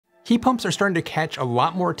Heat pumps are starting to catch a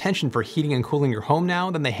lot more attention for heating and cooling your home now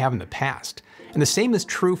than they have in the past. And the same is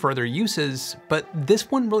true for other uses, but this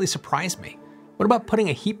one really surprised me. What about putting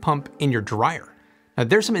a heat pump in your dryer? Now,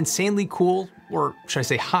 there's some insanely cool, or should I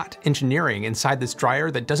say hot, engineering inside this dryer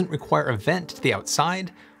that doesn't require a vent to the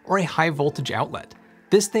outside or a high voltage outlet.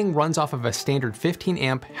 This thing runs off of a standard 15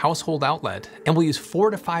 amp household outlet and will use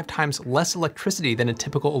 4 to 5 times less electricity than a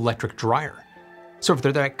typical electric dryer. So if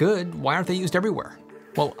they're that good, why aren't they used everywhere?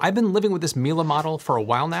 Well, I've been living with this Miele model for a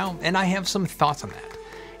while now, and I have some thoughts on that.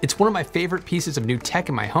 It's one of my favorite pieces of new tech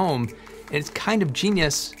in my home, and it's kind of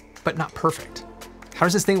genius, but not perfect. How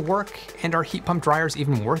does this thing work, and are heat pump dryers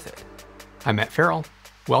even worth it? I'm Ferrell.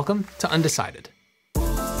 Welcome to Undecided.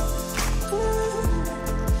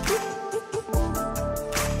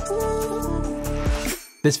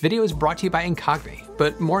 This video is brought to you by Incogni,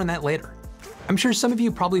 but more on that later. I'm sure some of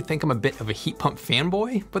you probably think I'm a bit of a heat pump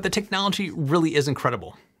fanboy, but the technology really is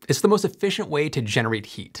incredible. It's the most efficient way to generate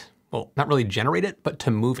heat. Well, not really generate it, but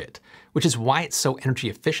to move it, which is why it's so energy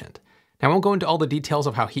efficient. Now, I won't go into all the details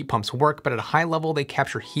of how heat pumps work, but at a high level, they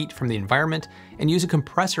capture heat from the environment and use a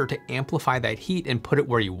compressor to amplify that heat and put it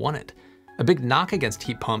where you want it. A big knock against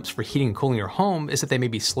heat pumps for heating and cooling your home is that they may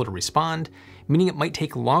be slow to respond, meaning it might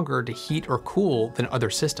take longer to heat or cool than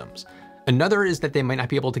other systems. Another is that they might not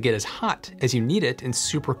be able to get as hot as you need it in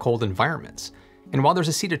super cold environments. And while there's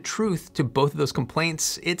a seed of truth to both of those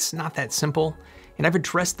complaints, it's not that simple, and I've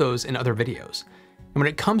addressed those in other videos. And when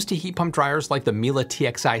it comes to heat pump dryers like the Miele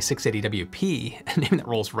TXI 680WP, a name that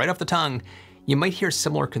rolls right off the tongue, you might hear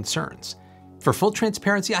similar concerns. For full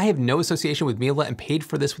transparency, I have no association with Miele and paid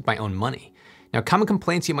for this with my own money. Now, common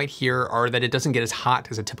complaints you might hear are that it doesn't get as hot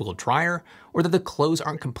as a typical dryer, or that the clothes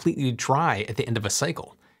aren't completely dry at the end of a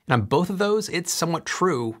cycle. And on both of those, it's somewhat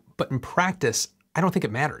true, but in practice, I don't think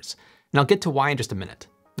it matters. And I'll get to why in just a minute.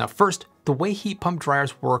 Now first, the way heat pump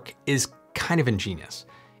dryers work is kind of ingenious.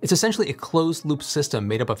 It's essentially a closed loop system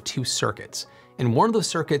made up of 2 circuits. And one of those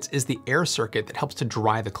circuits is the air circuit that helps to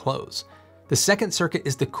dry the clothes. The second circuit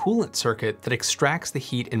is the coolant circuit that extracts the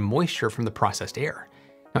heat and moisture from the processed air.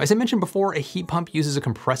 Now, as I mentioned before, a heat pump uses a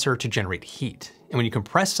compressor to generate heat. And when you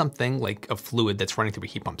compress something like a fluid that's running through a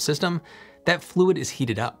heat pump system, that fluid is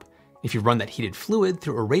heated up. If you run that heated fluid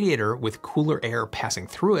through a radiator with cooler air passing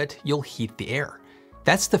through it, you'll heat the air.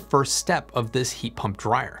 That's the first step of this heat pump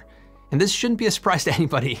dryer. And this shouldn't be a surprise to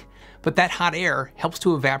anybody, but that hot air helps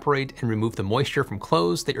to evaporate and remove the moisture from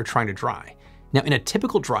clothes that you're trying to dry. Now, in a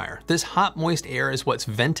typical dryer, this hot, moist air is what's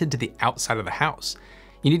vented to the outside of the house.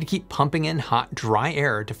 You need to keep pumping in hot, dry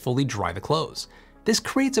air to fully dry the clothes. This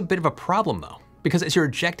creates a bit of a problem though, because as you're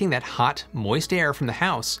ejecting that hot, moist air from the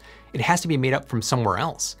house, it has to be made up from somewhere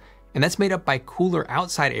else. And that's made up by cooler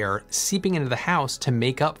outside air seeping into the house to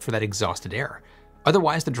make up for that exhausted air.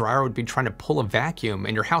 Otherwise, the dryer would be trying to pull a vacuum,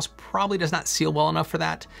 and your house probably does not seal well enough for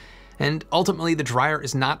that. And ultimately, the dryer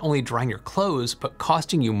is not only drying your clothes, but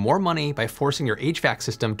costing you more money by forcing your HVAC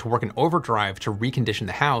system to work in overdrive to recondition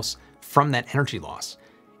the house from that energy loss.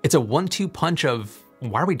 It's a 1-2 punch of,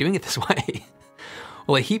 why are we doing it this way?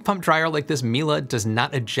 Well, a heat pump dryer like this Miele does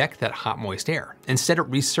not eject that hot, moist air. Instead, it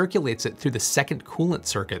recirculates it through the second coolant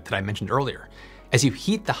circuit that I mentioned earlier. As you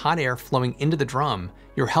heat the hot air flowing into the drum,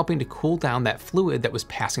 you're helping to cool down that fluid that was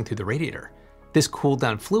passing through the radiator. This cooled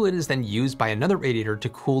down fluid is then used by another radiator to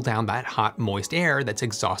cool down that hot, moist air that's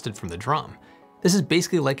exhausted from the drum. This is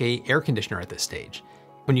basically like an air conditioner at this stage.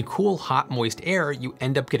 When you cool hot, moist air, you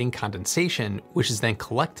end up getting condensation, which is then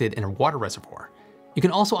collected in a water reservoir. You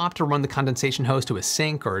can also opt to run the condensation hose to a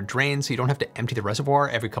sink or a drain so you don't have to empty the reservoir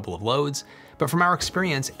every couple of loads, but from our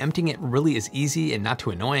experience, emptying it really is easy and not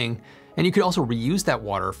too annoying, and you could also reuse that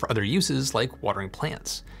water for other uses like watering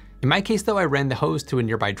plants. In my case though, I ran the hose to a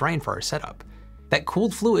nearby drain for our setup. That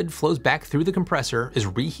cooled fluid flows back through the compressor, is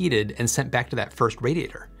reheated, and sent back to that first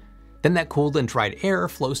radiator. Then that cooled and dried air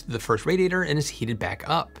flows through the first radiator and is heated back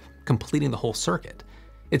up, completing the whole circuit.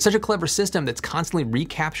 It's such a clever system that's constantly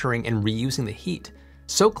recapturing and reusing the heat.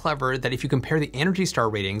 So clever that if you compare the Energy Star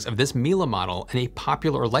ratings of this Miele model and a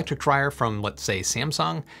popular electric dryer from, let's say,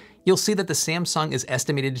 Samsung, you'll see that the Samsung is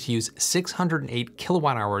estimated to use 608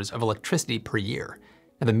 kilowatt hours of electricity per year.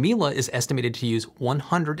 Now the Miele is estimated to use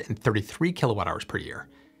 133 kilowatt hours per year.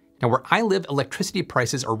 Now where I live, electricity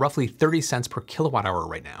prices are roughly 30 cents per kilowatt hour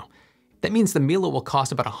right now. That means the Miele will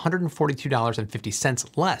cost about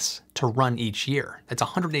 $142.50 less to run each year. That's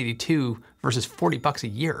 $182 versus $40 a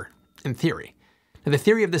year, in theory. Now the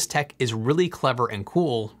theory of this tech is really clever and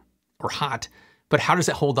cool, or hot, but how does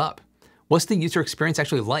it hold up? What's the user experience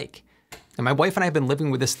actually like? And my wife and I have been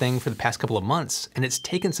living with this thing for the past couple of months, and it's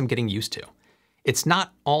taken some getting used to. It's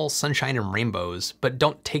not all sunshine and rainbows, but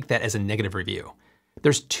don't take that as a negative review.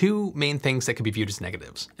 There's two main things that could be viewed as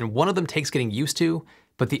negatives, and one of them takes getting used to,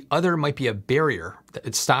 but the other might be a barrier that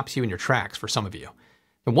it stops you in your tracks for some of you.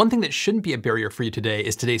 And one thing that shouldn't be a barrier for you today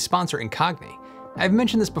is today's sponsor, Incogni. I've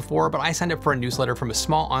mentioned this before, but I signed up for a newsletter from a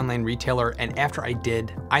small online retailer, and after I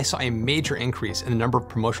did, I saw a major increase in the number of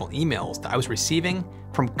promotional emails that I was receiving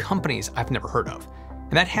from companies I've never heard of.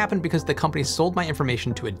 And that happened because the company sold my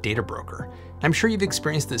information to a data broker. And I'm sure you've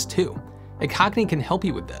experienced this too. Incogni can help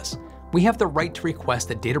you with this. We have the right to request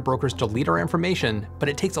that data brokers delete our information, but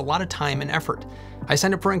it takes a lot of time and effort. I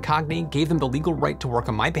signed up for Incogni, gave them the legal right to work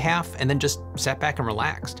on my behalf, and then just sat back and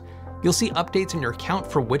relaxed. You'll see updates in your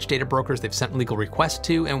account for which data brokers they've sent legal requests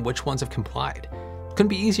to and which ones have complied. Couldn't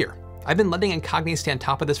be easier. I've been letting Incogni stay on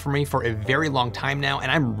top of this for me for a very long time now,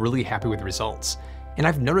 and I'm really happy with the results. And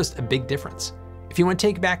I've noticed a big difference. If you want to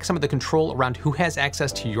take back some of the control around who has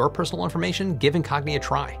access to your personal information, give Incogni a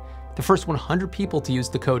try. The first 100 people to use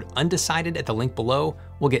the code Undecided at the link below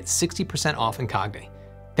will get 60% off Incogni.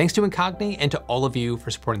 Thanks to Incogni and to all of you for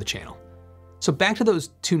supporting the channel. So back to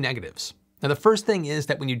those two negatives. Now the first thing is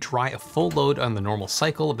that when you dry a full load on the normal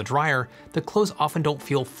cycle of the dryer, the clothes often don't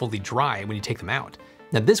feel fully dry when you take them out.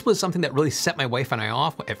 Now this was something that really set my wife and I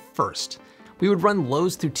off at first. We would run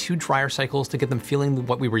loads through 2 dryer cycles to get them feeling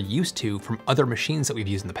what we were used to from other machines that we've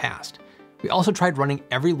used in the past. We also tried running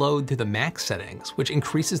every load through the max settings, which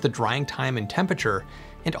increases the drying time and temperature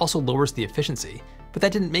and also lowers the efficiency, but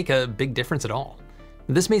that didn't make a big difference at all.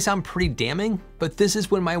 This may sound pretty damning, but this is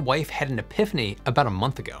when my wife had an epiphany about a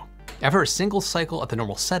month ago. After a single cycle at the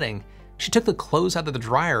normal setting, she took the clothes out of the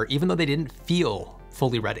dryer even though they didn't feel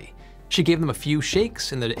fully ready. She gave them a few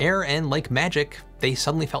shakes in the air and like magic, they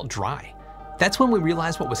suddenly felt dry. That's when we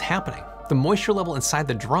realized what was happening. The moisture level inside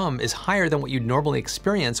the drum is higher than what you'd normally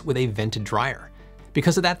experience with a vented dryer.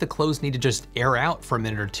 Because of that, the clothes need to just air out for a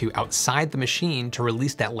minute or two outside the machine to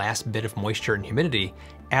release that last bit of moisture and humidity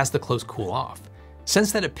as the clothes cool off.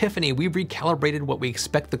 Since that epiphany, we've recalibrated what we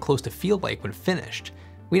expect the clothes to feel like when finished.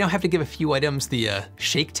 We now have to give a few items the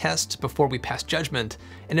shake test before we pass judgment,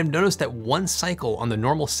 and have noticed that 1 cycle on the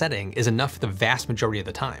normal setting is enough the vast majority of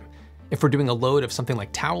the time. If we're doing a load of something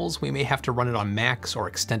like towels, we may have to run it on max or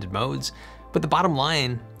extended modes, but the bottom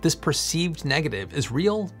line, this perceived negative is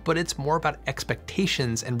real, but it's more about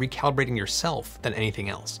expectations and recalibrating yourself than anything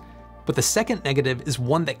else. But the second negative is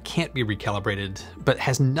one that can't be recalibrated, but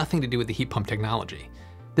has nothing to do with the heat pump technology.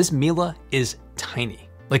 This Miele is tiny,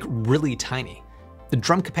 like really tiny. The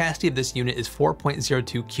drum capacity of this unit is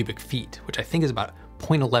 4.02 cubic feet, which I think is about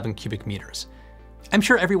 0.11 cubic meters. I'm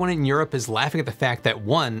sure everyone in Europe is laughing at the fact that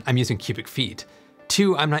 1, I'm using cubic feet,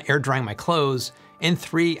 2, I'm not air drying my clothes, and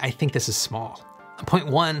 3, I think this is small. On point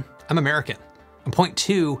 1, I'm American. On point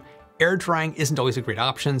 2, air drying isn't always a great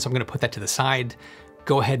option, so I'm gonna put that to the side.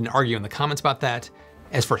 Go ahead and argue in the comments about that.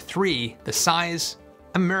 As for 3, the size,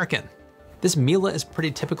 I'm American. This Miele is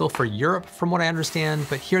pretty typical for Europe from what I understand,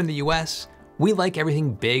 but here in the US, we like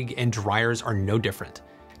everything big and dryers are no different.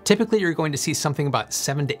 Typically, you're going to see something about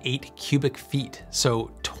 7 to 8 cubic feet,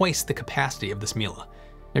 so twice the capacity of this Miele.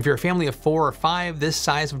 If you're a family of 4 or 5, this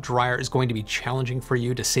size of dryer is going to be challenging for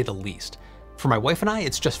you to say the least. For my wife and I,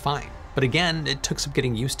 it's just fine, but again, it took some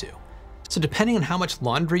getting used to. So depending on how much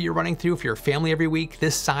laundry you're running through for your family every week,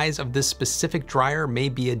 this size of this specific dryer may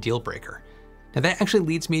be a deal breaker. Now that actually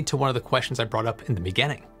leads me to one of the questions I brought up in the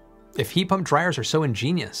beginning. If heat pump dryers are so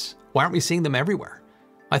ingenious, why aren't we seeing them everywhere?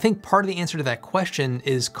 I think part of the answer to that question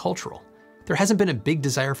is cultural. There hasn't been a big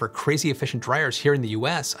desire for crazy efficient dryers here in the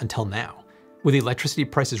US until now. With electricity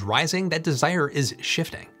prices rising, that desire is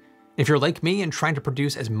shifting. If you're like me and trying to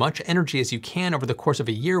produce as much energy as you can over the course of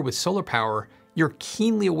a year with solar power, you're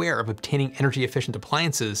keenly aware of obtaining energy efficient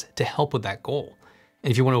appliances to help with that goal.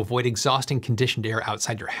 And if you want to avoid exhausting conditioned air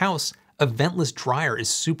outside your house, a ventless dryer is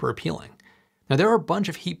super appealing. Now there are a bunch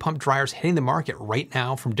of heat pump dryers hitting the market right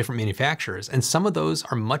now from different manufacturers, and some of those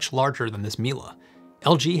are much larger than this Miele.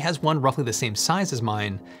 LG has one roughly the same size as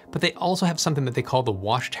mine, but they also have something that they call the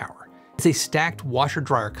wash tower. It's a stacked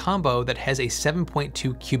washer-dryer combo that has a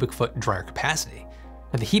 7.2 cubic foot dryer capacity.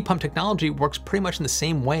 Now the heat pump technology works pretty much in the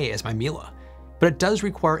same way as my Miele, but it does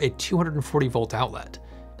require a 240 volt outlet.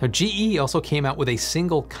 Now GE also came out with a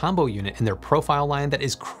single combo unit in their profile line that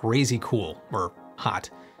is crazy cool, or hot.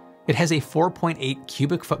 It has a 4.8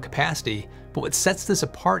 cubic foot capacity, but what sets this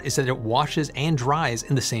apart is that it washes and dries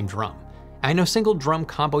in the same drum. I know single drum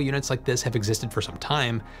combo units like this have existed for some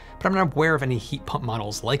time, but I'm not aware of any heat pump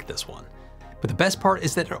models like this one. But the best part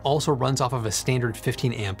is that it also runs off of a standard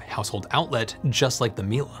 15 amp household outlet, just like the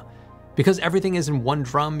Miele. Because everything is in one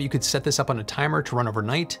drum, you could set this up on a timer to run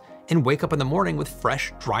overnight and wake up in the morning with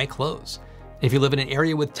fresh, dry clothes. If you live in an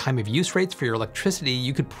area with time of use rates for your electricity,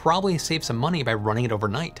 you could probably save some money by running it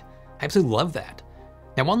overnight. I absolutely love that.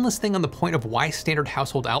 Now, one last thing on the point of why standard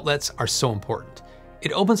household outlets are so important.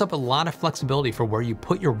 It opens up a lot of flexibility for where you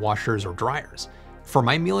put your washers or dryers. For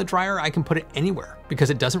my Miele dryer, I can put it anywhere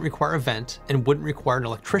because it doesn't require a vent and wouldn't require an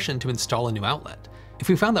electrician to install a new outlet. If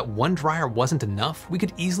we found that one dryer wasn't enough, we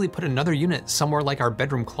could easily put another unit somewhere like our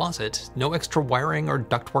bedroom closet, no extra wiring or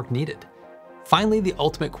ductwork needed. Finally, the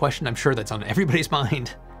ultimate question I'm sure that's on everybody's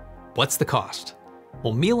mind, what's the cost?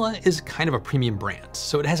 Well, Miele is kind of a premium brand,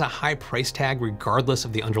 so it has a high price tag regardless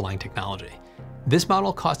of the underlying technology. This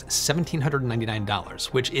model costs $1,799,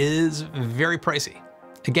 which is very pricey.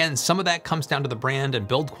 Again, some of that comes down to the brand and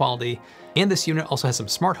build quality, and this unit also has some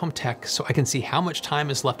smart home tech so I can see how much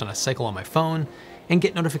time is left on a cycle on my phone and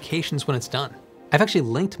get notifications when it's done. I've actually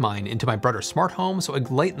linked mine into my brother's smart home so a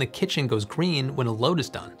light in the kitchen goes green when a load is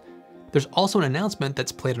done. There's also an announcement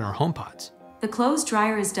that's played on our HomePods. The clothes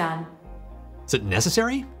dryer is done. Is it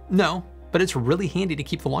necessary? No, but it's really handy to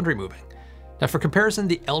keep the laundry moving. Now for comparison,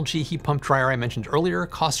 the LG heat pump dryer I mentioned earlier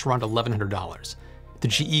costs around $1,100. The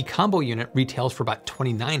GE combo unit retails for about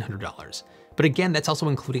 $2,900. But again, that's also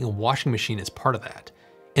including a washing machine as part of that.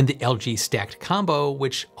 And the LG stacked combo,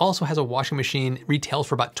 which also has a washing machine, retails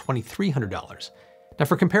for about $2,300. Now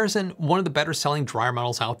for comparison, one of the better selling dryer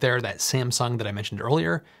models out there, that Samsung that I mentioned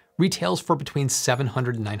earlier, retails for between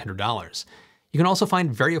 $700 and $900. You can also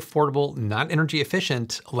find very affordable, not energy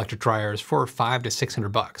efficient electric dryers for $500 to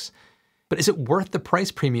 $600. But is it worth the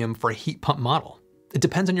price premium for a heat pump model? It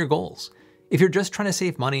depends on your goals. If you're just trying to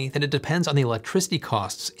save money, then it depends on the electricity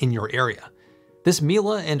costs in your area. This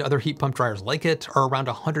Miele and other heat pump dryers like it are around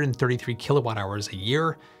 133 kilowatt hours a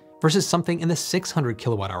year versus something in the 600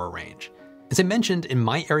 kilowatt hour range. As I mentioned, in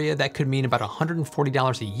my area, that could mean about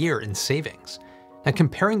 $140 a year in savings. Now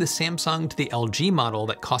comparing the Samsung to the LG model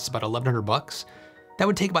that costs about $1,100, that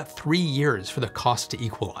would take about 3 years for the cost to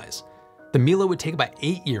equalize. The Miele would take about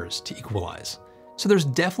 8 years to equalize. So there's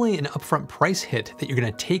definitely an upfront price hit that you're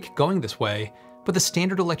gonna take going this way, but the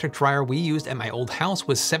standard electric dryer we used at my old house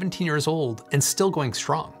was 17 years old and still going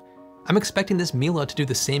strong. I'm expecting this Miele to do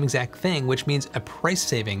the same exact thing, which means a price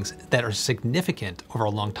savings that are significant over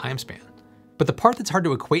a long time span. But the part that's hard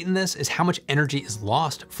to equate in this is how much energy is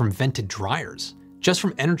lost from vented dryers, just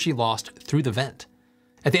from energy lost through the vent.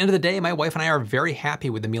 At the end of the day, my wife and I are very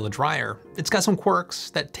happy with the Miele dryer. It's got some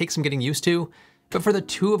quirks that take some getting used to, but for the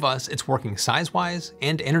two of us, it's working size-wise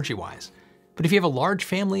and energy-wise. But if you have a large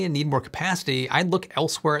family and need more capacity, I'd look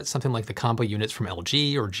elsewhere at something like the combo units from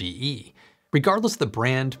LG or GE. Regardless of the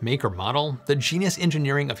brand, make, or model, the genius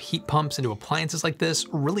engineering of heat pumps into appliances like this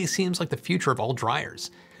really seems like the future of all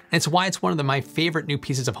dryers. And it's why it's one of my favorite new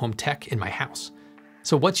pieces of home tech in my house.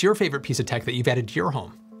 So what's your favorite piece of tech that you've added to your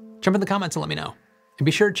home? Jump in the comments and let me know. And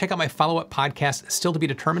be sure to check out my follow-up podcast, Still to be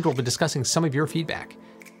Determined, where we'll be discussing some of your feedback.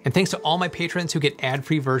 And thanks to all my patrons who get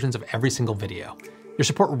ad-free versions of every single video. Your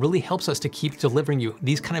support really helps us to keep delivering you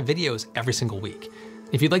these kind of videos every single week.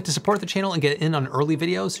 If you'd like to support the channel and get in on early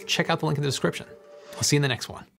videos, check out the link in the description. I'll see you in the next one.